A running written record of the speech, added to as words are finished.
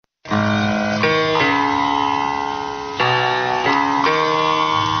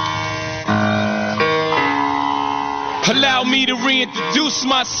Allow me to reintroduce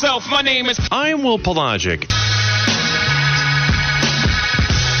myself. My name is... I'm Will Pelagic.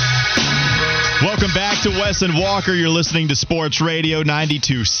 Welcome back to Wes and Walker. You're listening to Sports Radio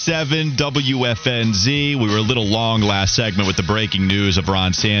 92.7 WFNZ. We were a little long last segment with the breaking news of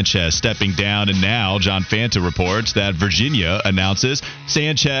Ron Sanchez stepping down, and now John Fanta reports that Virginia announces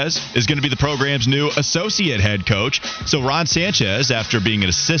Sanchez is going to be the program's new associate head coach. So Ron Sanchez, after being an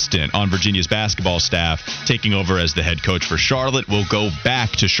assistant on Virginia's basketball staff, taking over as the head coach for Charlotte, will go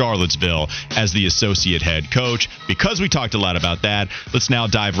back to Charlottesville as the associate head coach. Because we talked a lot about that, let's now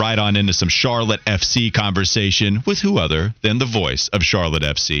dive right on into some Charlotte FC conversation with who other than the voice of Charlotte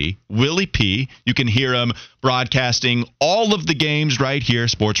FC, Willie P. You can hear him broadcasting all of the games right here,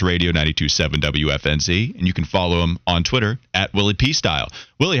 Sports Radio 92.7 WFNZ, and you can follow him on Twitter at Willie P. Style.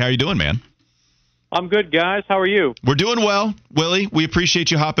 Willie, how are you doing, man? I'm good, guys. How are you? We're doing well, Willie. We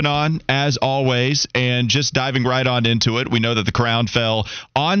appreciate you hopping on, as always, and just diving right on into it. We know that the Crown fell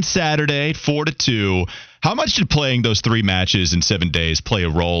on Saturday, 4-2. How much did playing those 3 matches in 7 days play a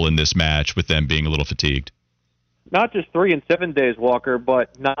role in this match with them being a little fatigued? Not just 3 in 7 days, Walker,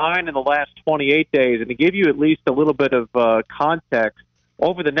 but 9 in the last 28 days. And to give you at least a little bit of context,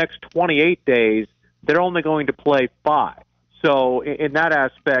 over the next 28 days, they're only going to play 5. So in that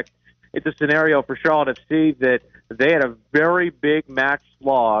aspect, it's a scenario for Charlotte FC that they had a very big match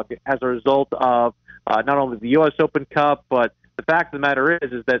slog as a result of not only the U.S. Open Cup, but the fact of the matter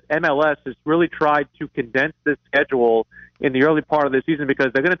is that MLS has really tried to condense this schedule in the early part of the season because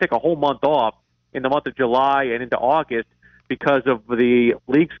they're going to take a whole month off in the month of July and into August because of the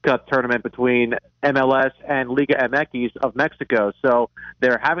Leagues Cup tournament between MLS and Liga MX of Mexico. So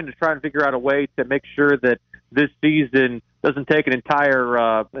they're having to try and figure out a way to make sure that this season doesn't take an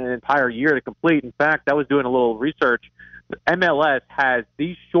entire year to complete. In fact, I was doing a little research. MLS has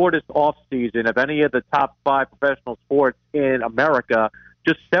the shortest off season of any of the top 5 professional sports in America,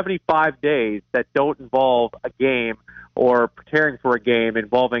 just 75 days that don't involve a game or preparing for a game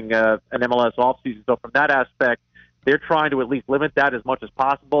involving an MLS off season. So from that aspect, they're trying to at least limit that as much as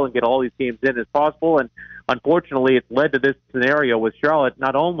possible and get all these games in as possible. And unfortunately, it's led to this scenario with Charlotte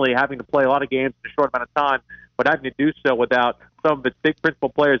not only having to play a lot of games in a short amount of time, but having to do so without some of its big principal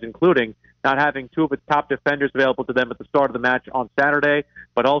players, including not having 2 of its top defenders available to them at the start of the match on Saturday,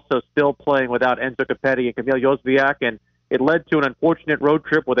 but also still playing without Enzo Capetti and Kamil Jozwiak. And it led to an unfortunate road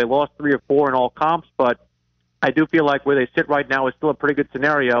trip where they lost 3 or 4 in all comps, but I do feel like where they sit right now is still a pretty good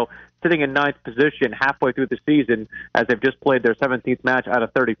scenario, sitting in 9th position halfway through the season as they've just played their 17th match out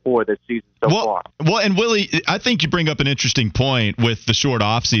of 34 this season so far. Well, and Willie, I think you bring up an interesting point with the short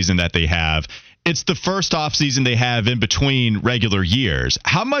offseason that they have. It's the first offseason they have in between regular years.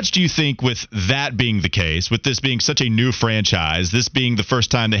 How much do you think, with that being the case, with this being such a new franchise, this being the first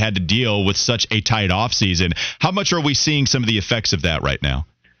time they had to deal with such a tight offseason, how much are we seeing some of the effects of that right now?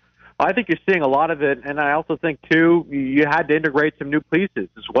 I think you're seeing a lot of it, and I also think, too, you had to integrate some new pieces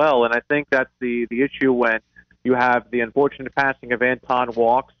as well, and I think that's the issue when you have the unfortunate passing of Anton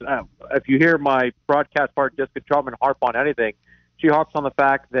Walks. If you hear my broadcast partner, Jessica Chartman, harp on anything, she harps on the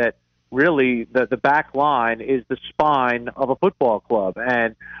fact that really the back line is the spine of a football club.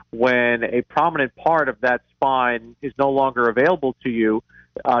 And when a prominent part of that spine is no longer available to you,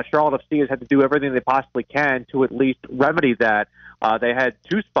 Charlotte FC has had to do everything they possibly can to at least remedy that. They had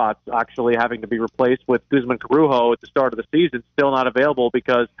 2 spots actually having to be replaced with Guzman Carujo at the start of the season, still not available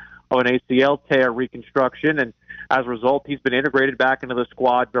because of an ACL tear reconstruction. And as a result, he's been integrated back into the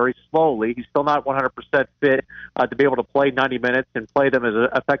squad very slowly. He's still not 100% fit to be able to play 90 minutes and play them as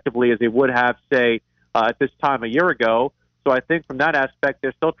effectively as he would have, say, at this time a year ago. So I think from that aspect,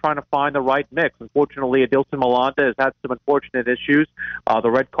 they're still trying to find the right mix. Unfortunately, Adilson Malanda has had some unfortunate issues. The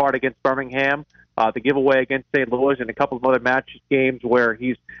red card against Birmingham, the giveaway against St. Louis, and a couple of other games where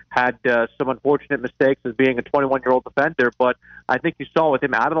he's had some unfortunate mistakes as being a 21-year-old defender. But I think you saw with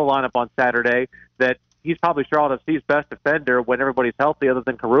him out of the lineup on Saturday that he's probably Charlotte FC's best defender when everybody's healthy other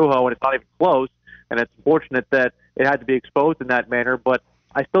than Carujo, and it's not even close. And it's unfortunate that it had to be exposed in that manner. But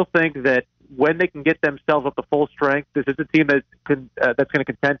I still think that when they can get themselves up to full strength, this is a team that's going to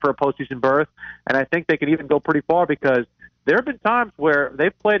contend for a postseason berth. And I think they can even go pretty far because there have been times where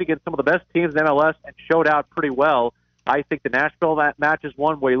they've played against some of the best teams in MLS and showed out pretty well. I think the Nashville match is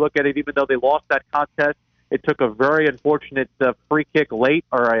one where you look at it, even though they lost that contest, it took a very unfortunate free kick late,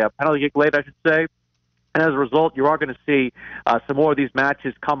 or a penalty kick late, I should say. And as a result, you are going to see some more of these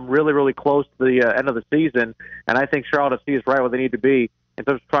matches come really, really close to the end of the season. And I think Charlotte FC is right where they need to be in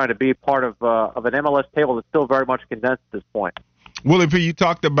terms of trying to be part of an MLS table that's still very much condensed at this point. Willie P., you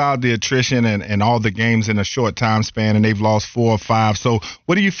talked about the attrition and all the games in a short time span, and they've lost 4 or 5. So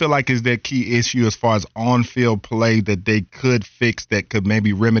what do you feel like is their key issue as far as on-field play that they could fix that could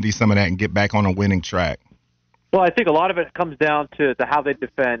maybe remedy some of that and get back on a winning track? Well, I think a lot of it comes down to how they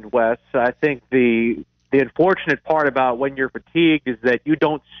defend, Wes. I think the unfortunate part about when you're fatigued is that you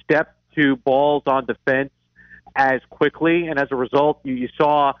don't step to balls on defense as quickly, and as a result, you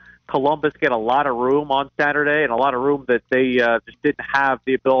saw Columbus get a lot of room on Saturday and a lot of room that they just didn't have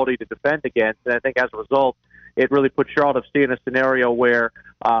the ability to defend against. And I think as a result, it really put Charlotte FC in a scenario where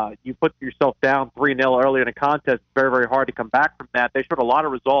you put yourself down 3-0 early in a contest. It's very, very hard to come back from that. They showed a lot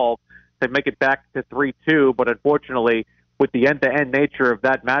of resolve to make it back to 3-2, but unfortunately, with the end-to-end nature of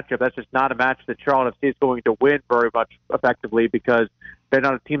that matchup, that's just not a match that Charlotte FC is going to win very much effectively because they're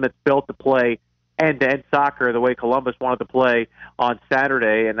not a team that's built to play end-to-end soccer the way Columbus wanted to play on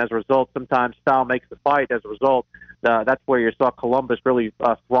Saturday, and as a result, sometimes style makes the fight. As a result, that's where you saw Columbus really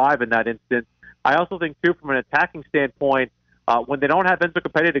thrive in that instance. I also think, too, from an attacking standpoint, when they don't have Enzo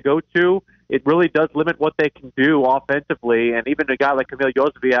Capete to go to, it really does limit what they can do offensively, and even a guy like Kamil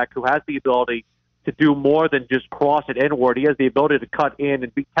Jozoviak, who has the ability to do more than just cross it inward, he has the ability to cut in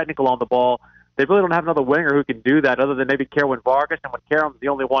and be technical on the ball. They really don't have another winger who can do that other than maybe Kerwin Vargas, and when Kerwin's the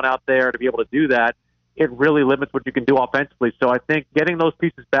only one out there to be able to do that, it really limits what you can do offensively. So I think getting those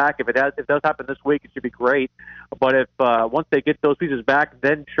pieces back, if it does happen this week, it should be great. But if once they get those pieces back,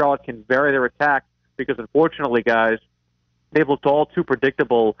 then Charlotte can vary their attack because, unfortunately, guys, they've looked all too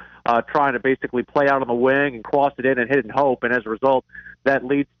predictable trying to basically play out on the wing and cross it in and hit it and hope, and as a result, that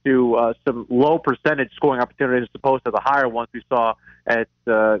leads to some low percentage scoring opportunities as opposed to the higher ones we saw at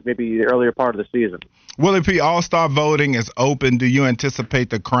maybe the earlier part of the season. Willie P., All-Star voting is open. Do you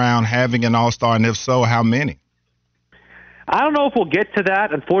anticipate the Crown having an All-Star, and if so, how many? I don't know if we'll get to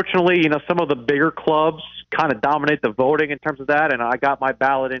that. Unfortunately, some of the bigger clubs kind of dominate the voting in terms of that, and I got my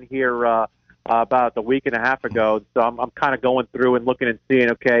ballot in here about a week and a half ago, so I'm kind of going through and looking and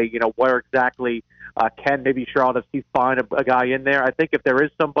seeing, okay, where exactly can maybe Charlotte FC find a guy in there. I think if there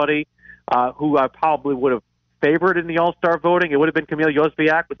is somebody who I probably would have favored in the All-Star voting, it would have been Kamil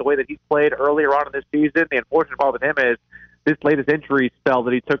Jozoviak with the way that he's played earlier on in this season. The unfortunate part with him is this latest injury spell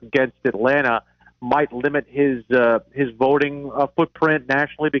that he took against Atlanta might limit his voting footprint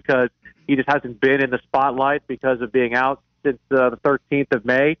nationally because he just hasn't been in the spotlight because of being out since the 13th of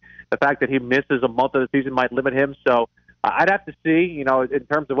May. The fact that he misses a month of the season might limit him. So I'd have to see, in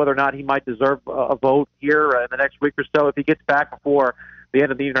terms of whether or not he might deserve a vote here in the next week or so. If he gets back before the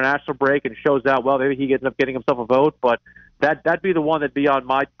end of the international break and shows out well, maybe he ends up getting himself a vote. But that'd be the one that'd be on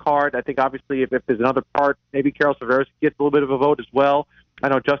my card. I think obviously if there's another part, maybe Karol Swiderski gets a little bit of a vote as well. I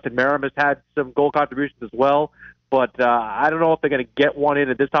know Justin Merrim has had some goal contributions as well. But I don't know if they're going to get one in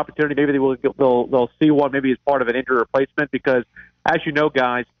at this opportunity. Maybe they'll see one maybe as part of an injury replacement because, as you know,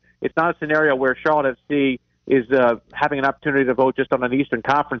 guys, it's not a scenario where Charlotte FC is having an opportunity to vote just on an Eastern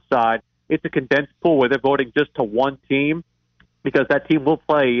Conference side. It's a condensed pool where they're voting just to one team because that team will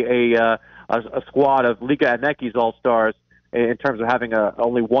play a squad of Liga MX All-Stars in terms of having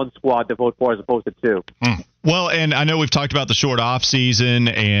only one squad to vote for as opposed to two. Well, and I know we've talked about the short off season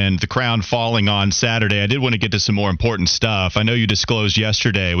and the Crown falling on Saturday. I did want to get to some more important stuff. I know you disclosed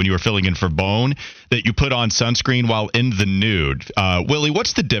yesterday when you were filling in for Bone that you put on sunscreen while in the nude. Willie,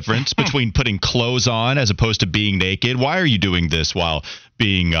 what's the difference between putting clothes on as opposed to being naked? Why are you doing this while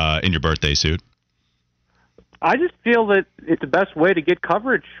being in your birthday suit? I just feel that it's the best way to get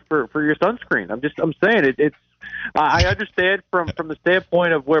coverage for your sunscreen. I'm saying it's. I understand from the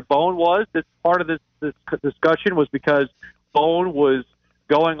standpoint of where Bone was. This part of this discussion was because Bone was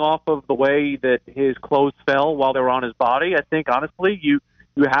going off of the way that his clothes fell while they were on his body. I think honestly, you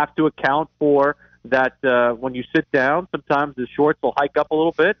have to account for that when you sit down. Sometimes the shorts will hike up a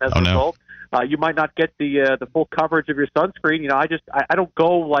little bit. As a result, you might not get the full coverage of your sunscreen. I don't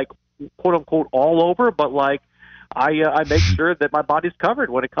go like quote unquote all over, but like I make sure that my body's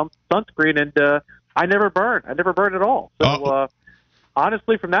covered when it comes to sunscreen and. I never burn. I never burn at all. So,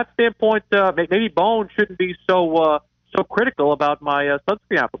 honestly, from that standpoint, maybe Bone shouldn't be so critical about my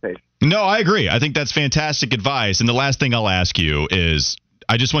sunscreen application. No, I agree. I think that's fantastic advice. And the last thing I'll ask you is,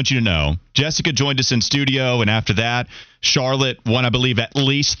 I just want you to know, Jessica joined us in studio, and after that, Charlotte won, I believe, at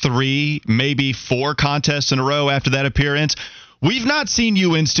least 3, maybe 4 contests in a row after that appearance. We've not seen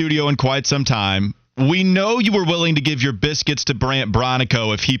you in studio in quite some time. We know you were willing to give your biscuits to Brant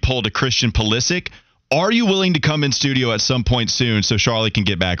Bronico if he pulled a Christian Pulisic. Are you willing to come in studio at some point soon so Charlotte can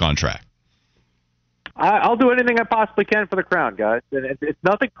get back on track? I'll do anything I possibly can for the Crown, guys. And it's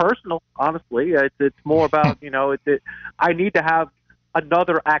nothing personal, honestly. It's more about, I need to have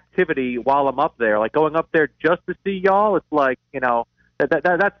another activity while I'm up there. Like going up there just to see y'all, it's like,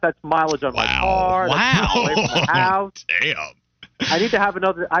 that's mileage on my car. Wow. That's away from the house. Damn. I need to have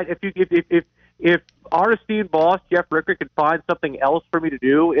another. If our esteemed boss Jeff Ricker can find something else for me to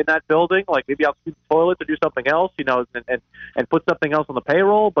do in that building, like maybe I'll clean the toilets or do something else, and put something else on the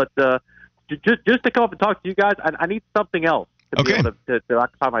payroll. But just to come up and talk to you guys, I need something else to be able to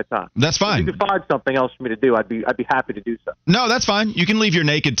occupy my time. That's fine. If you could find something else for me to do, I'd be happy to do so. No, that's fine. You can leave your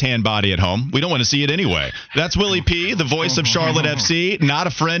naked tan body at home. We don't want to see it anyway. That's Willie P., the voice of Charlotte FC, not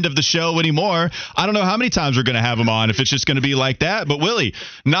a friend of the show anymore. I don't know how many times we're going to have him on if it's just going to be like that. But Willie,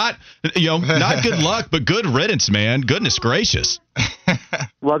 not good luck, but good riddance, man. Goodness gracious.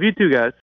 Love you too, guys.